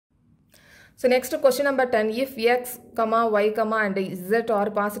So next question number 10, if x, y, and z are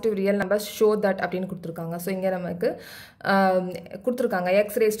positive real numbers, show that அப்படினு கொடுத்திருக்காங்க. So இங்க நமக்கு கொடுத்திருக்காங்க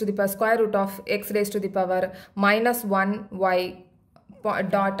x raised to the power square root of x raised to the power minus 1 y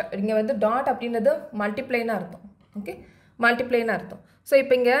dot. இங்க வந்து dot அப்படின்றது multiplyனா அர்த்தம். Okay, multiplyனா அர்த்தம். So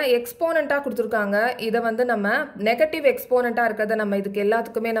இப்போ இங்க எக்ஸ்போனண்டா கொடுத்திருக்காங்க. இத வந்து நம்ம நெகட்டிவ் எக்ஸ்போனண்டா இருக்கத நம்ம இதுக்கு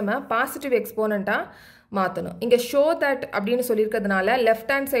எல்லாத்துக்குமே நம்ம பாசிட்டிவ் எக்ஸ்போனண்டா மாத்தணும். இங்க show that அப்படினு சொல்லிருக்கிறதுனால left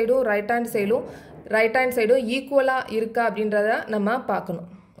hand சைடும் right hand சைடும் ஈக்குவலா இருக்கா அப்படின்றத நம்ம பார்க்கணும்.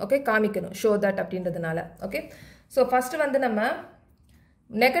 ஓகே, காமிக்கணும் show that அப்படின்றதுனால. ஓகே, சோ ஃபர்ஸ்ட் வந்து நம்ம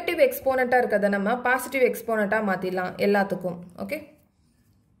நெகட்டிவ் எக்ஸ்போனண்டா இருக்கத நம்ம பாசிட்டிவ் எக்ஸ்போனண்டா மாத்திடலாம் எல்லாத்துக்கும். Okay,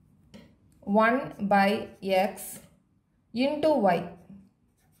 1 by x into y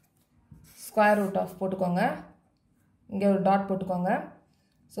square root of போட்டுக்கோங்க. இங்க ஒரு டாட் போட்டுக்கோங்க.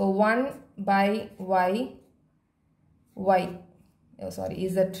 So 1 by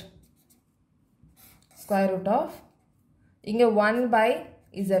z square root of இங்க 1 by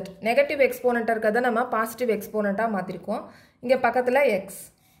z நெகட்டிவ் எக்ஸ்போனண்டா இருக்கத நம்ம பாசிட்டிவ் எக்ஸ்போனண்டா மாத்திருக்கோம். இங்க பக்கத்துல x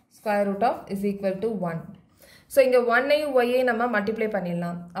square root of is equal to 1. So இங்க 1 ஐயும் y ஐயும் நம்ம மல்டிப்ளை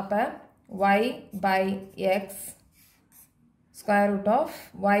பண்ணிடலாம். அப்ப y by x square root of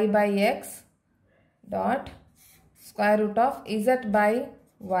y by x dot square root of z by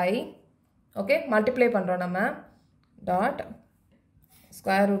y. Okay, multiply பண்றோம் நம்ம dot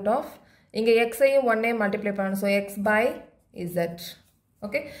square root of இங்க x ஐயும் 1 ஐயும் மல்டிப்ளை பண்ணணும். So x by z.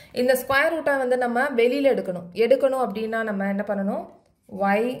 Okay, இந்த ஸ்கொயர் ரூட்டை வந்து நம்ம வெளியில எடுக்கணும் அப்படின்னா நம்ம என்ன பண்ணணும்?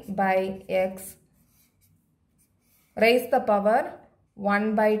 y by x raise the power 1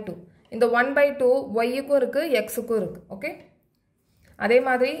 by 2. இந்த 1 by 2 y க்கும் இருக்கு x க்கும் இருக்கு. ஓகே, அதே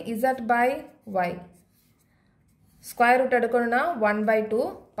மாதிரி z by y square root எடுக்கணும்னா 1 by 2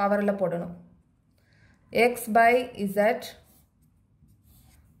 பவர்ல போடணும். x by z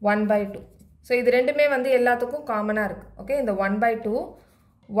 1 by 2. So இது ரெண்டுமே வந்து எல்லாத்துக்கும் காமனா இருக்கு. ஓகே, இந்த 1 by 2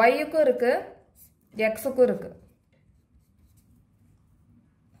 y க்கும் இருக்கு x க்கும் இருக்கு.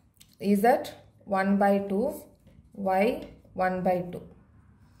 z 1 by 2 y 1 by 2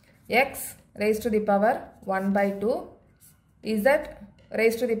 x raised to the power 1 by 2 z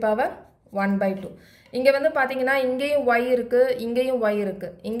raised to the power 1 by 2. இங்க வந்து பாத்தீங்கன்னா இங்கேயும் y இருக்கு, இங்கேயும் y இருக்கு,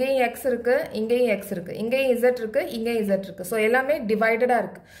 இங்கேயும் x இருக்கு, இங்கேயும் x இருக்கு, இங்கேயும் z இருக்கு, இங்கேயும் z இருக்கு. சோ எல்லாமே டிவைடடா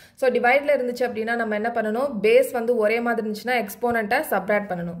இருக்கு. சோ டிவைட்ல இருந்துச்சு அப்படினா நம்ம என்ன பண்ணனும்? பேஸ் வந்து ஒரே மாதிரி இருந்துச்சுனா எக்ஸ்போனன்ட்ட சப்ட்ராக்ட்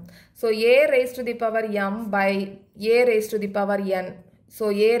பண்ணனும். So a raised to the power m by a raised to the power n. So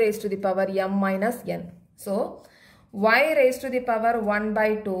a raised to the power m minus n. So y raised to the power 1 by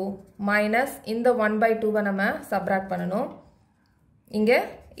 2 minus இந்த 1 by 2 நம்ம subtract பண்ணனும். இங்க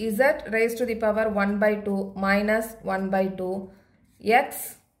z raised to the power 1 by 2 minus 1 by 2 x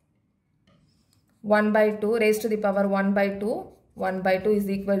 1 by 2 raised to the power 1 by 2 1 by 2 is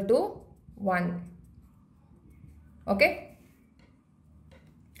equal to 1. Okay,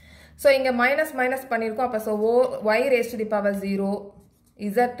 so இங்க minus பண்ணிருக்கோம். அப்ப so y raised to the power 0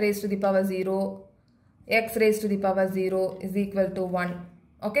 z raised to the power 0 x raised to the power 0 is equal to 1.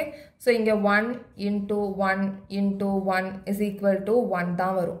 Okay, so இங்க 1 into 1 into 1 is equal to 1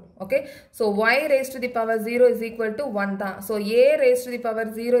 தான் வரும். Okay, so y raised to the power 0 is equal to 1 தான். So a raised to the power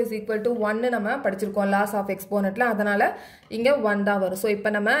 0 is equal to 1 நம்ம படிச்சிருக்கோம் laws of exponentல. அதனால இங்க 1 தான் வரும். So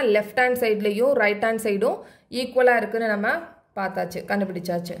இப்போ நம்ம left hand sideலயும் right hand sideம் ஈக்குவலா இருக்குன்னு நம்ம பார்த்தாச்சு,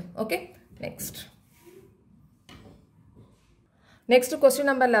 கண்டுபிடிச்சாச்சு. Okay, next question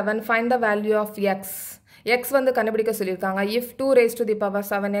number 11, find the value of x. x வந்து கண்டுபிடிக்க சொல்லிருக்காங்க. if 2 raised to the power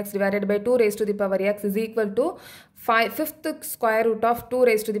 7x divided by 2 raised to the power x is equal to 5th square root of 2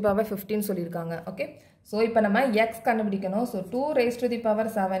 raised to the power 15 சொல்லிருக்காங்க. Okay, so இப்போ நம்ம x கண்டுபிடிக்கணும். so 2 raised to the power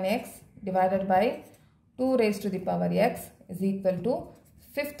 7x divided by 2 raised to the power x is equal to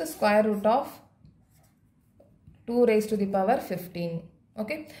 5th square root of 2 raised to the power 15.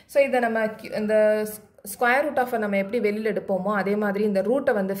 Okay, so இத நம்ம இந்த square root of நம்ம எப்படி வெளியில எடுப்போமோ அதே மாதிரி இந்த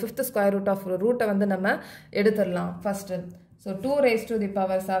ரூட்டை வந்து 5th ஸ்கொயர் ரூட் ஆஃப் ரூட்டை வந்து நம்ம எடுத்துடலாம் first. so 2 raised to the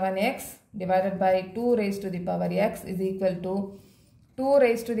power 7x divided by 2 raised to the power x is equal to 2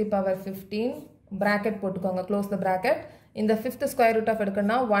 raised to the power 15 bracket போட்டுக்கோங்க, close the bracket. இந்த 5th ஸ்கொயர் ரூட் ஆஃப்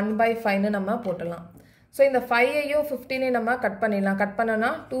எடுக்கணும்னா 1 by 5 னு நம்ம போடலாம். so இந்த 5 ஐயும் 15 ஐயும் நம்ம கட் பண்ணிடலாம். கட்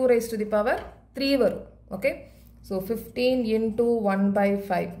பண்ணனா 2 raised to the power 3 வரும். Okay, so 15 into 1 by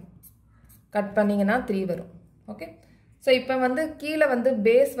 5 cut பண்ணீங்கன்னா 3 வரும். ஓகே, சோ இப்போ வந்து கீழ வந்து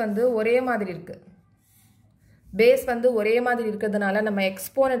பேஸ் வந்து ஒரே மாதிரி இருக்கு. பேஸ் வந்து ஒரே மாதிரி இருக்கிறதுனால நம்ம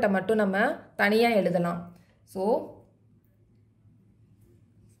எக்ஸ்போனன்ட்ட மட்டும் நம்ம தனியா எழுதலாம். சோ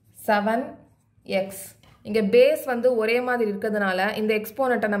 7x இங்க பேஸ் வந்து ஒரே மாதிரி இருக்கிறதுனால இந்த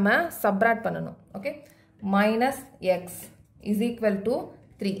எக்ஸ்போனன்ட்ட நம்ம சப்ட்ராக்ட் பண்ணனும். Okay, minus x is equal to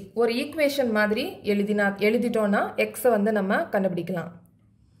 3 ஒரு ஈக்குவேஷன் மாதிரி எழுதிட்டோம்னா x வந்து நம்ம கண்டுபிடிக்கலாம்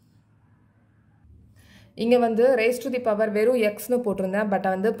இங்க வந்து raised to the power வெறும் x னு போட்டிருந்தேன் பட்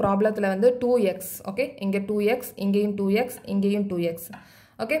வந்து ப்ராப்ளத்துல வந்து 2x ஓகே இங்க 2x இங்கேயும் 2x இங்கேயும் 2x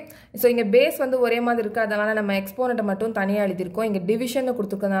ஓகே சோ இங்க பேஸ் வந்து ஒரே மாதிரி இருக்கு அதனால நம்ம எக்ஸ்போனன்ட் மட்டும் தனியா எழுதிருக்கோம் இங்க டிவிஷன்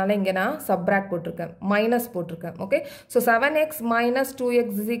கொடுத்திருக்கனால இங்க நான் சப்ட்ராக்ட் போட்டுருக்கேன் மைனஸ் போட்டுருக்கேன் ஓகே சோ 7x - 2x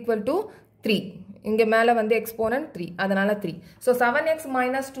 = 3 இங்க மேல வந்து எக்ஸ்போனன்ட் 3 அதனால 3 சோ 7x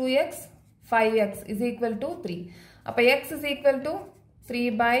 - 2x 5x = 3 அப்ப x =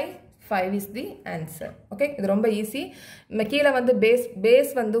 3/5 is the answer okay இது ரொம்ப ஈஸி கீழ வந்து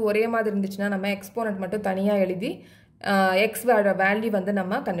பேஸ் வந்து ஒரே மாதிரி இருந்துச்சுனா நம்ம எக்ஸ்போனன்ட் மட்டும் தனியா எழுதி x ஓட வேல்யூ வந்து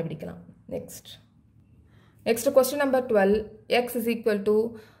நம்ம கண்டுபிடிக்கலாம் next question number 12 x =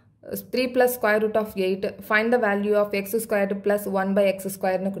 3 plus square root of 8 find the value of x squared plus 1/x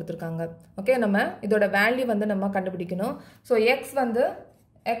squared னு கொடுத்திருக்காங்க ஓகே நம்ம இதோட வேல்யூ வந்து நம்ம கண்டுபிடிக்கணும் சோ x வந்து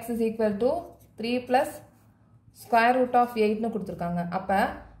x = 3 plus square root of 8 னு கொடுத்திருக்காங்க அப்ப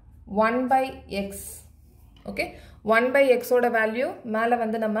 1/x okay 1/x ஓட வேல்யூ மேல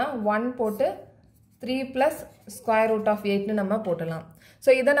வந்து நம்ம 1 போட்டு 3 plus square root of 8 னு நம்ம போடலாம் சோ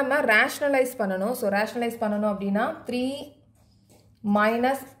இத நம்ம rationalize பண்ணனும் சோ rationalize பண்ணனும் அப்படினா 3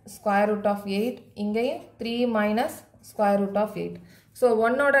 minus square root of 8 இங்கேயும் 3 minus square root of 8 so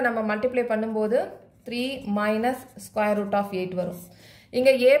 1 ஓட நம்ம மல்டிப்ளை பண்ணும்போது 3 minus square root of 8 வரும் இங்க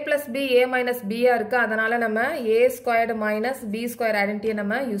a plus b a minus b இருக்கு அதனால நம்ம a squared minus b squared ஐடென்டிட்டியை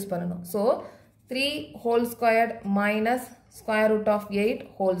நம்ம யூஸ் பண்ணனும் so 3 whole squared minus square root of 8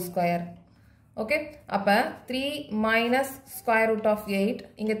 whole square okay அப்ப 3 minus square root of 8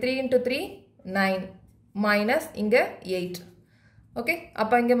 இங்க 3 into 3 9 minus இங்க 8 okay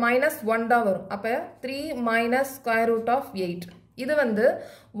அப்ப இங்க minus 1 தான் வரும் அப்ப 3 minus square root of 8 இது வந்து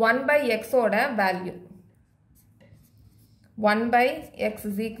 1/x ஓட value 1/x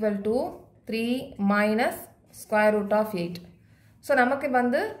 = 3 minus square root of 8 so நமக்கு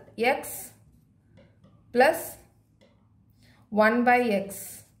வந்து x plus 1/x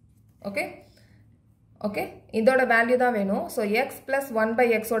okay okay இதோட வேல்யூ தான் வேணும் so x plus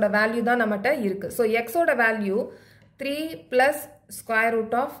 1/x ஓட வேல்யூ தான் நம்மட்ட இருக்கு so x ஓட value 3 plus square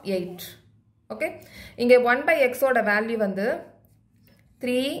root of 8 okay இங்க 1/x ஓட வேல்யூ வந்து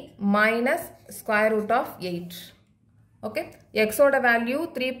 3 minus square root of 8 okay x ஓட value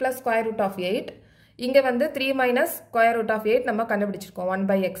 3 plus square root of 8 இங்க வந்து 3 minus square root of 8 நம்ம கண்டுபிடிச்சிருக்கோம்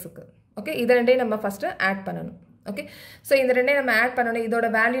 1/x க்கு okay இத ரெண்டையும் நம்ம ஃபர்ஸ்ட் ஆட் பண்ணனும் okay சோ இந்த ரெண்டையும் நம்ம ஆட் பண்ணனும் இதோட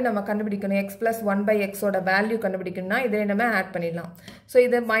வேல்யூ நம்ம கண்டுபிடிக்கணும் x plus 1/x ஓட வேல்யூ கண்டுபிடிக்கணும்னா இதை நம்ம ஆட் பண்ணிடலாம் சோ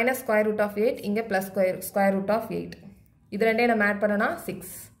இது minus square root of 8 இங்க plus square root of 8 இது ரெண்டையும் நம்ம ஆட் பண்ணனா 6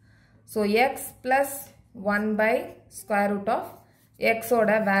 so x plus 1/square root of x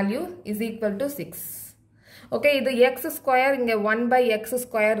ஓட வேல்யூ = 6 okay இது x square இங்க 1/x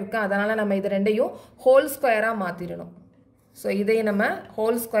square இருக்கு அதனால நம்ம இது ரெண்டையும் whole square ஆ மாத்திரணும் சோ இதை நம்ம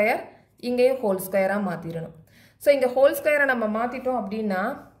whole square இங்கேயும் whole square ஆ மாத்திரணும் சோ இங்க whole square நம்ம மாத்திட்டோம் அப்படினா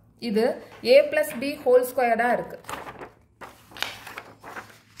இது a plus b whole square ஆ இருக்கு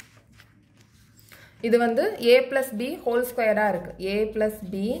இது வந்து a plus b whole square ஆ இருக்கு a plus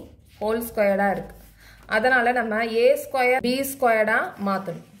b whole square ஆ இருக்கு அதனால நம்ம a square b square ஆ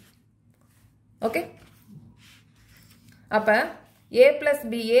மாத்தணும் okay அப்ப a plus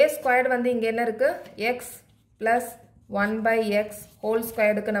b a squared வந்து இங்க என்ன இருக்கு x plus 1/x whole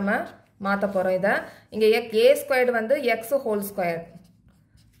squared க்கு நம்ம மாத்த போறோம் இத இங்க a squared வந்து x whole squared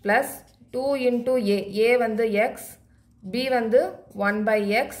plus 2 into a வந்து x b வந்து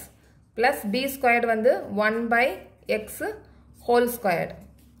 1/x plus b squared வந்து 1/x whole squared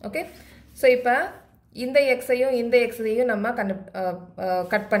okay so இப்ப இந்த x ஐயும் இந்த x ஐயும் நம்ம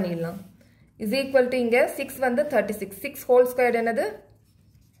கட் பண்ணிடலாம் is equal to இங்க 6 வந்து 36 6 whole squared என்னது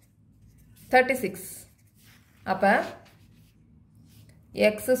 36 அப்ப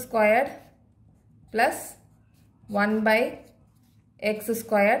x squared plus 1/x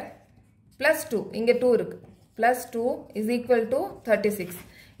squared plus 2 இங்க 2 இருக்கு plus 2 is equal to 36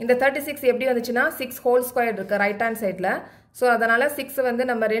 இந்த 36 எப்படி வந்துச்சுனா 6 whole squared இருக்கு ரைட் ஹேண்ட் சைடுல சோ அதனால 6 வந்து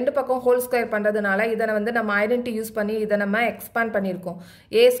நம்ம ரெண்டு பக்கம் ஹோல் ஸ்கொயர் பண்றதுனால இத வந்து நம்ம ஐடென்டிட்டி யூஸ் பண்ணி இத நம்ம எக்ஸ்பாண்ட் பண்ணிருக்கோம்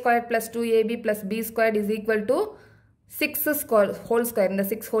a squared plus 2ab plus b squared is equal to 6 whole square இந்த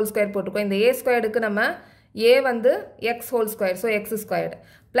 6 whole square போட்டுக்கோம் இந்த a squared க்கு நம்ம a வந்து x whole square so x squared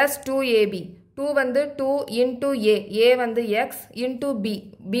plus 2ab 2 வந்து 2 into a வந்து x into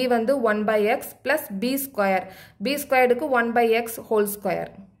b வந்து 1/x plus b squared க்கு 1/x whole square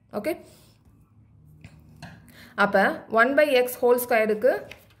okay அப்ப 1/x whole squared க்கு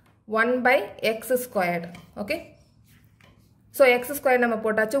 1/x squared okay So x square நம்ம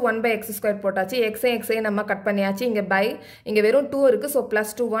போட்டாச்சு 1 by x square போட்டாச்சு x நம்ம கட் பண்ணியாச்சு இங்க by இங்க வெறும் 2 இருக்கு so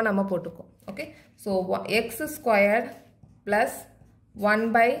plus 2 நம்ம போட்டுக்கோம் okay so x squared plus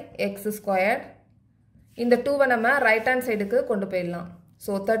 1 by x squared இந்த 2 நம்ம right hand sideக்கு கொண்டு போயிடலாம்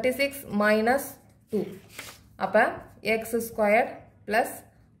so 36 minus 2 அப்ப x squared plus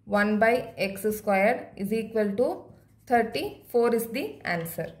 1 by x squared is equal to 34 is the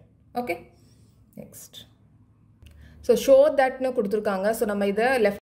answer okay next so show that னு கொடுத்திருக்காங்க so நம்ம இத left